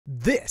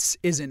This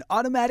is an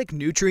automatic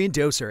nutrient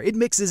doser. It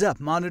mixes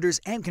up, monitors,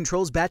 and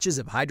controls batches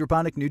of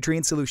hydroponic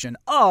nutrient solution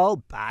all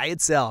by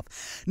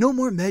itself. No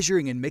more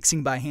measuring and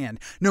mixing by hand.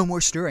 No more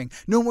stirring.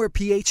 No more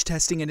pH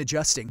testing and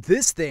adjusting.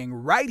 This thing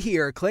right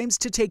here claims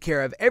to take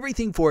care of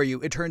everything for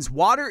you. It turns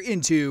water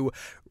into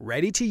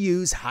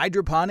ready-to-use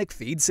hydroponic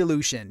feed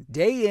solution,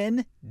 day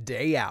in,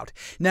 day out.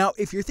 Now,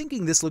 if you're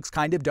thinking this looks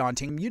kind of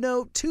daunting,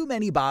 too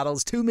many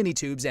bottles, too many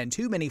tubes, and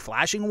too many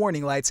flashing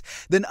warning lights,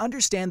 then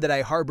understand that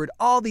I harbored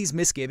all these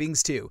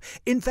misgivings too.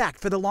 In fact,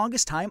 for the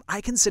longest time,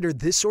 I considered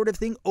this sort of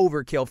thing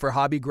overkill for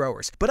hobby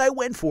growers, but I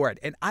went for it,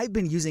 and I've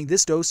been using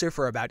this doser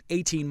for about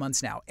 18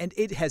 months now, and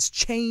it has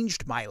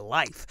changed my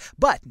life.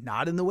 But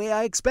not in the way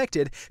I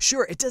expected.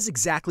 Sure, it does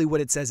exactly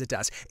what it says it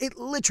does. It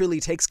literally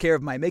takes care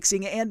of my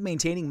mixing and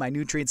maintaining my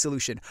nutrient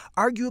solution,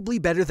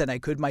 arguably better than I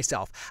could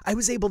myself. I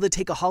was able to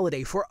take a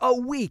holiday for a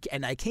week,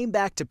 and I came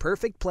back to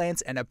perfect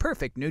plants and a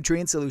perfect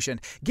nutrient solution.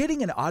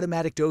 Getting an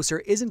automatic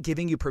doser isn't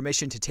giving you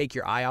permission to take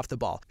your eye off the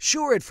ball.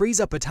 Sure, it frees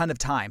up a ton of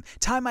time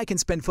I can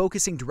spend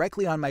focusing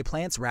directly on my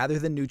plants rather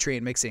than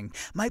nutrient mixing.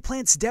 My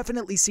plants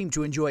definitely seem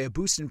to enjoy a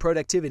boost in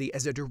productivity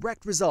as a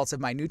direct result of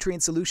my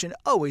nutrient solution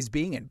always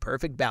being in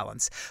perfect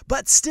balance.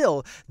 But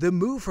still, the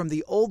move from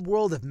the old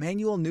world of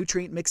manual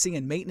nutrient mixing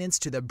and maintenance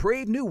to the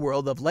brave new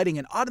world of letting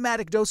an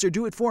automatic doser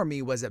do it for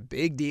me was a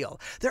big deal.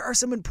 There are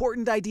some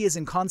important ideas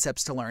and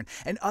concepts to learn,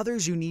 and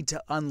others you need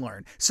to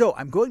unlearn. So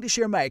I'm going to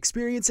share my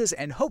experiences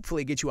and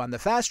hopefully get you on the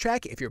fast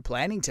track if you're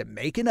planning to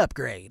make an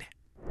upgrade.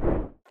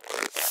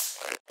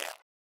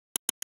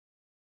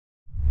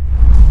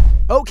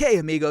 Okay,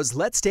 amigos,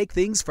 let's take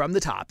things from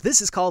the top.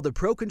 This is called the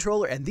Pro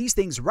Controller, and these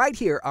things right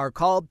here are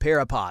called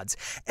Parapods.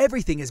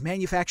 Everything is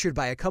manufactured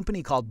by a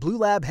company called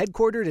Bluelab,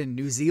 headquartered in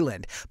New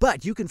Zealand,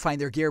 but you can find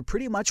their gear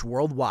pretty much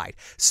worldwide.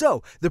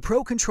 So, the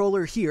Pro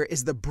Controller here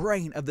is the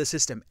brain of the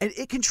system, and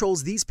it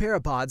controls these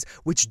Parapods,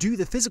 which do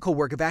the physical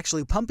work of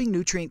actually pumping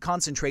nutrient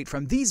concentrate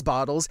from these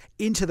bottles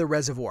into the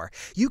reservoir.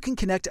 You can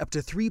connect up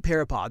to 3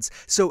 Parapods,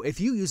 so if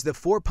you use the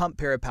 4-pump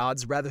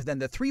Parapods rather than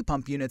the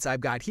 3-pump units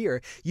I've got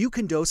here, you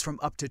can dose from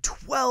up to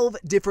 12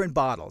 different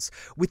bottles.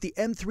 With the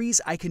M3s,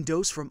 I can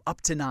dose from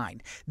up to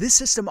 9. This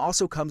system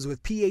also comes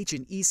with pH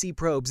and EC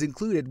probes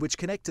included, which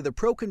connect to the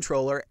Pro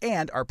Controller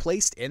and are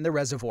placed in the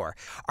reservoir.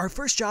 Our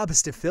first job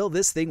is to fill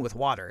this thing with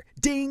water.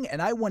 Ding!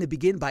 And I want to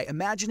begin by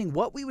imagining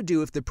what we would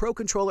do if the Pro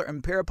Controller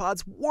and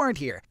Parapods weren't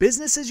here.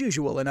 Business as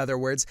usual, in other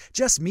words,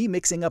 just me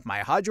mixing up my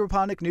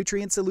hydroponic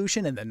nutrient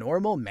solution in the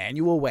normal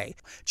manual way.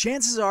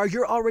 Chances are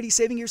you're already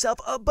saving yourself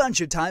a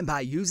bunch of time by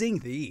using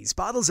these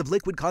bottles of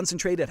liquid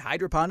concentrated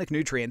hydroponic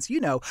nutrients.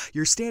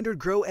 Your standard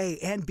Grow A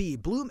and B,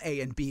 Bloom A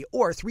and B,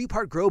 or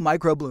 3-part Grow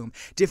Micro Bloom.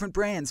 Different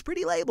brands,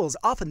 pretty labels,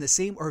 often the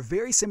same or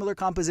very similar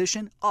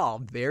composition, all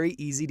very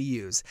easy to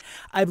use.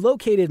 I've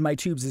located my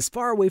tubes as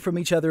far away from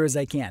each other as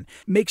I can.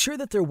 Make sure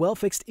that they're well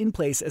fixed in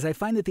place, as I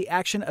find that the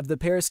action of the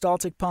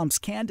peristaltic pumps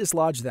can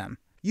dislodge them.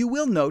 You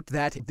will note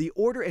that the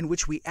order in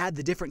which we add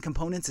the different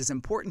components is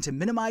important to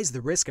minimize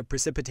the risk of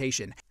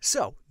precipitation.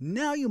 So,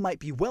 now you might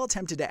be well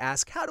tempted to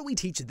ask, how do we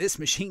teach this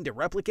machine to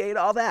replicate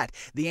all that?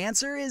 The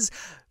answer is,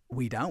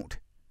 we don't.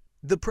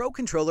 The Pro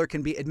Controller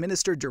can be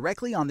administered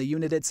directly on the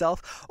unit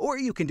itself, or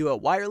you can do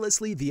it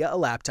wirelessly via a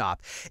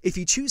laptop. If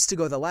you choose to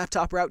go the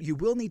laptop route, you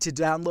will need to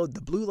download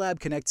the Bluelab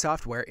Connect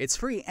software. It's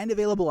free and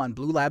available on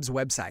Bluelab's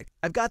website.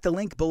 I've got the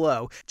link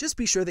below. Just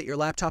be sure that your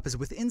laptop is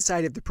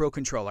inside of the Pro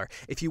Controller.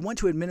 If you want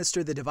to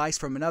administer the device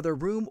from another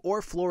room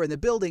or floor in the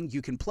building,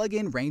 you can plug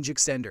in range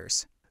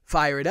extenders.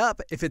 Fire it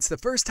up. If it's the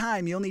first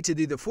time, you'll need to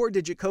do the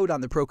 4-digit code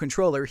on the Pro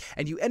Controller,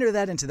 and you enter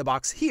that into the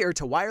box here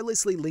to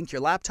wirelessly link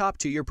your laptop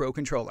to your Pro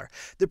Controller.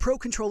 The Pro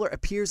Controller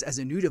appears as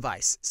a new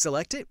device.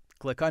 Select it.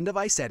 Click on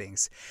Device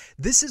Settings.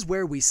 This is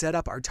where we set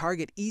up our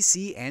target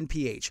EC and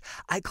pH.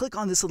 I click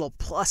on this little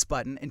plus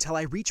button until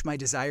I reach my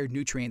desired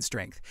nutrient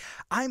strength.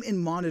 I'm in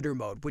monitor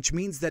mode, which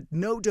means that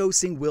no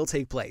dosing will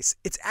take place.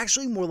 It's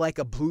actually more like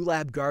a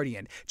Bluelab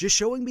Guardian, just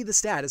showing me the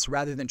status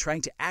rather than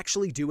trying to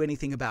actually do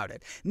anything about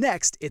it.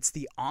 Next, it's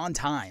the on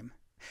time.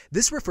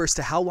 This refers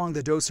to how long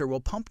the doser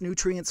will pump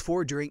nutrients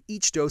for during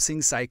each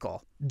dosing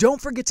cycle.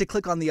 Don't forget to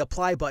click on the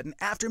Apply button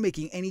after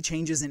making any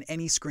changes in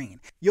any screen.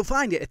 You'll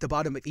find it at the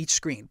bottom of each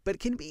screen, but it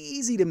can be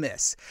easy to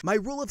miss. My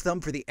rule of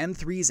thumb for the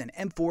M3s and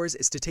M4s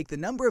is to take the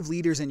number of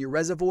liters in your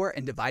reservoir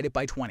and divide it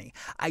by 20.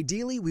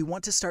 Ideally, we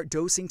want to start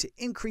dosing to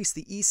increase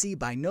the EC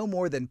by no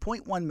more than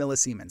 0.1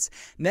 millisiemens.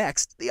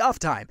 Next, the off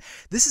time.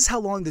 This is how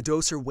long the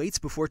doser waits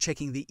before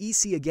checking the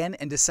EC again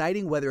and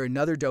deciding whether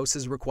another dose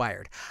is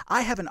required.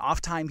 I have an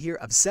off time here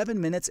of 7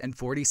 minutes and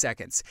 40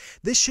 seconds.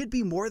 This should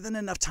be more than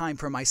enough time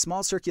for my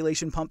small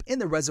circulation pump in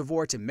the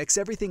reservoir to mix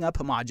everything up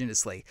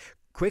homogeneously.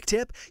 Quick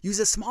tip, use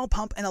a small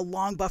pump and a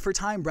long buffer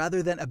time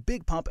rather than a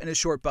big pump and a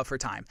short buffer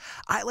time.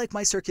 I like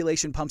my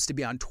circulation pumps to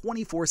be on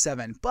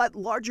 24/7, but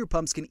larger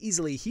pumps can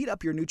easily heat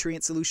up your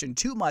nutrient solution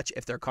too much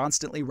if they're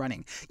constantly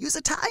running. Use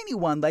a tiny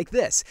one like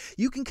this.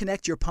 You can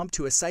connect your pump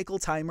to a cycle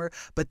timer,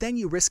 but then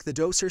you risk the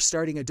doser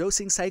starting a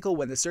dosing cycle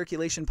when the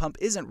circulation pump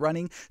isn't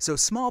running, so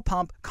small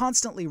pump,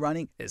 constantly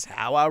running is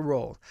how I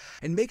roll.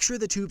 And make sure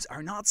the tubes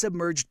are not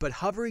submerged but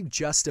hovering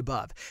just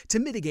above to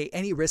mitigate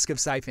any risk of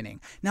siphoning.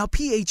 Now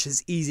pH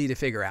is easy to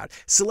figure out.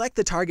 Select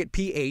the target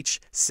pH,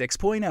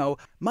 6.0.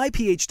 My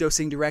pH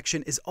dosing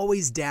direction is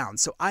always down,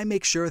 so I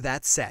make sure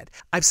that's set.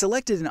 I've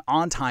selected an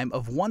on time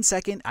of 1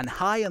 second and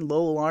high and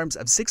low alarms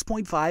of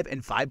 6.5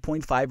 and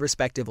 5.5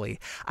 respectively.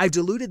 I've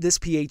diluted this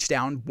pH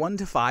down 1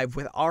 to 5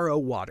 with RO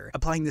water,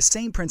 applying the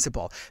same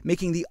principle,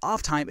 making the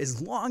off time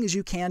as long as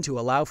you can to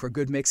allow for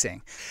good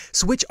mixing.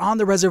 Switch on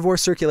the reservoir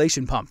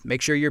circulation pump.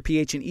 Make sure your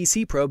pH and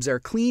EC probes are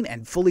clean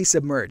and fully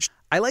submerged.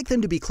 I like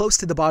them to be close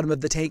to the bottom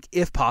of the tank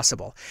if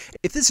possible.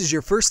 If this is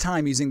your first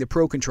time using the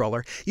Pro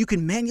Controller, you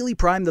can manually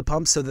prime the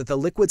pump so that the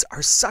liquids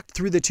are sucked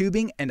through the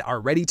tubing and are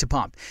ready to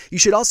pump. You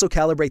should also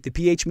calibrate the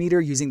pH meter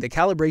using the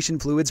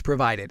calibration fluids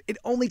provided. It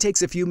only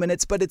takes a few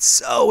minutes, but it's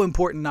so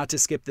important not to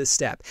skip this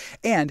step.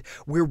 And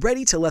we're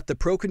ready to let the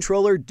Pro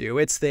Controller do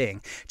its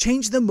thing.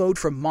 Change the mode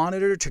from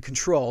monitor to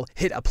control,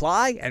 hit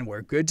apply, and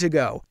we're good to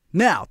go.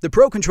 Now, the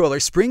Pro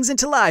Controller springs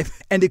into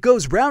life, and it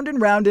goes round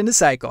and round in a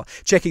cycle,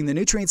 checking the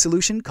nutrient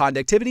solution,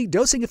 conductivity,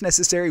 dosing if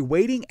necessary,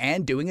 waiting,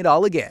 and doing it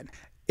all again.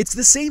 It's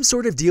the same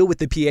sort of deal with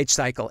the pH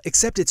cycle,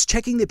 except it's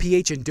checking the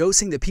pH and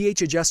dosing the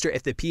pH adjuster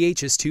if the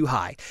pH is too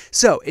high.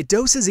 So it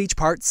doses each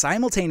part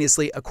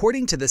simultaneously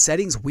according to the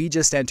settings we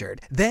just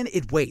entered. Then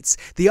it waits,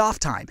 the off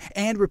time,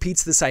 and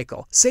repeats the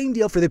cycle. Same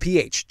deal for the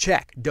pH.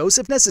 Check. Dose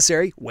if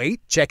necessary.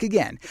 Wait. Check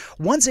again.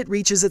 Once it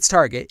reaches its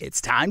target,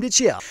 it's time to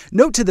chill.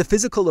 Note to the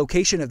physical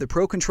location of the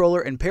Pro Controller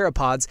and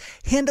Parapods,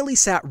 handily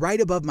sat right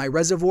above my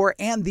reservoir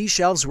and these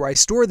shelves where I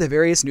store the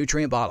various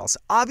nutrient bottles.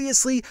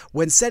 Obviously,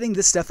 when setting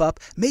this stuff up,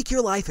 make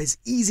your life as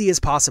easy as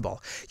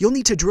possible. You'll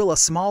need to drill a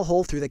small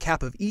hole through the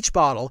cap of each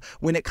bottle.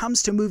 When it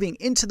comes to moving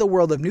into the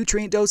world of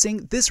nutrient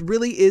dosing, this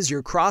really is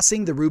your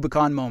crossing the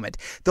Rubicon moment.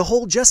 The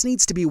hole just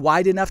needs to be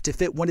wide enough to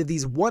fit one of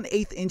these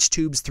 1/8 inch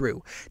tubes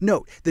through.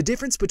 Note, the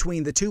difference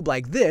between the tube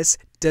like this,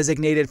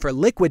 designated for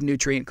liquid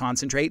nutrient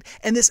concentrate,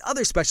 and this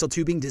other special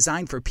tubing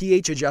designed for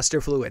pH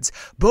adjuster fluids.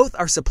 Both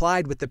are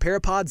supplied with the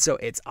Parapod, so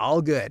it's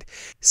all good.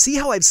 See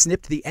how I've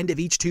snipped the end of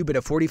each tube at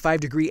a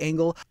 45-degree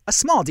angle? A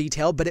small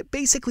detail, but it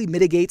basically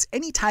mitigates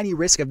any tiny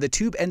risk of the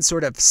tube end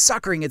sort of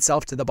suckering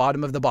itself to the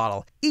bottom of the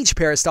bottle. Each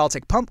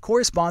peristaltic pump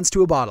corresponds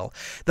to a bottle.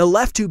 The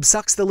left tube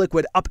sucks the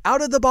liquid up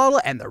out of the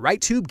bottle, and the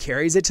right tube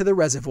carries it to the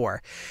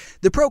reservoir.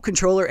 The Pro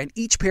Controller and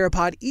each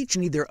Parapod each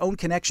need their own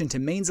connection to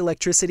mains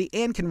electricity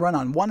and can run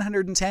on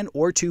 110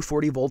 or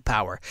 240 volt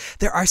power.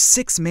 There are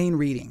 6 main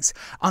readings.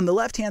 On the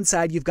left-hand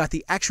side, you've got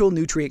the actual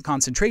nutrient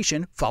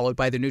concentration, followed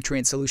by the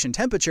nutrient solution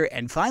temperature,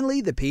 and finally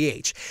the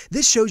pH.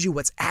 This shows you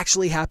what's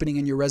actually happening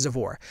in your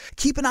reservoir.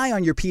 Keep an eye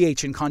on your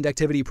pH and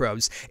conductivity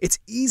probes. It's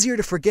easier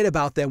to forget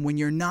about them when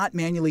you're not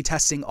manually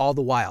testing all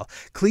the while.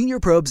 Clean your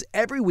probes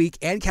every week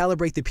and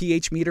calibrate the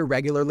pH meter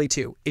regularly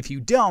too. If you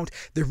don't,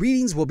 the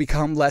readings will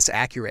become less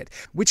accurate,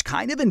 which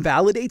kind of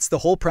invalidates the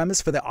whole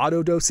premise for the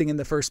auto-dosing in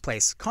the first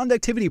place.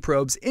 Conductivity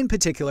probes, in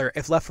particular,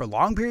 if left for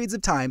long periods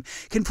of time,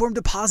 can form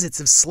deposits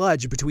of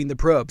sludge between the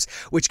probes,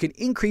 which can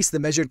increase the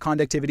measured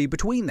conductivity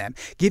between them,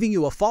 giving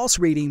you a false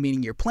reading,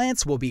 meaning your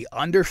plants will be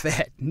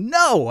underfed.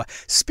 No!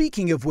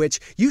 Speaking of which,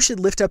 you should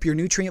lift up your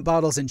nutrient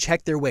bottles and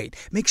check their weight.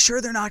 Make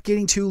sure they're not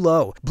getting too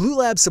low.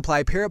 Bluelab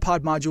supply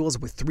Parapod modules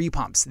with 3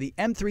 pumps, the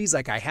M3s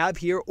like I have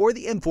here, or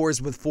the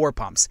M4s with 4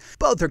 pumps.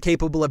 Both are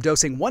capable of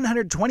dosing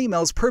 120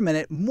 mL per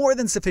minute, more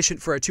than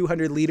sufficient for a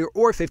 200-liter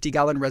or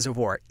 50-gallon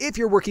reservoir. If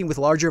you're working with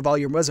larger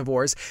volume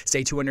reservoirs,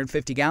 say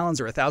 250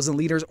 gallons or 1,000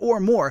 liters or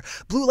more,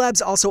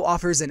 Bluelabs also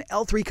offers an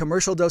L3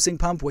 commercial dosing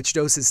pump which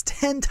doses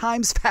 10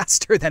 times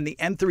faster than the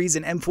M3s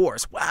and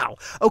M4s. Wow.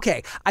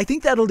 Okay, I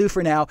think that'll do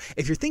for now.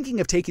 If you're thinking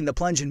of taking the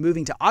plunge and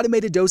moving to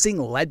automated dosing,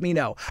 let me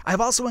know.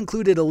 I've also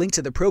included a link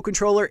to the Pro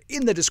Controller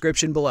in the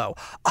description below.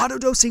 Auto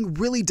dosing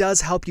really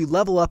does help you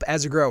level up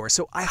as a grower,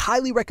 so I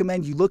highly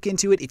recommend you look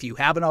into it if you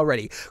haven't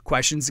already.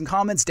 Questions and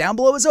comments down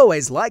below as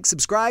always. Like,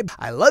 subscribe.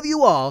 I love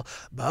you all.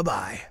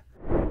 Bye-bye.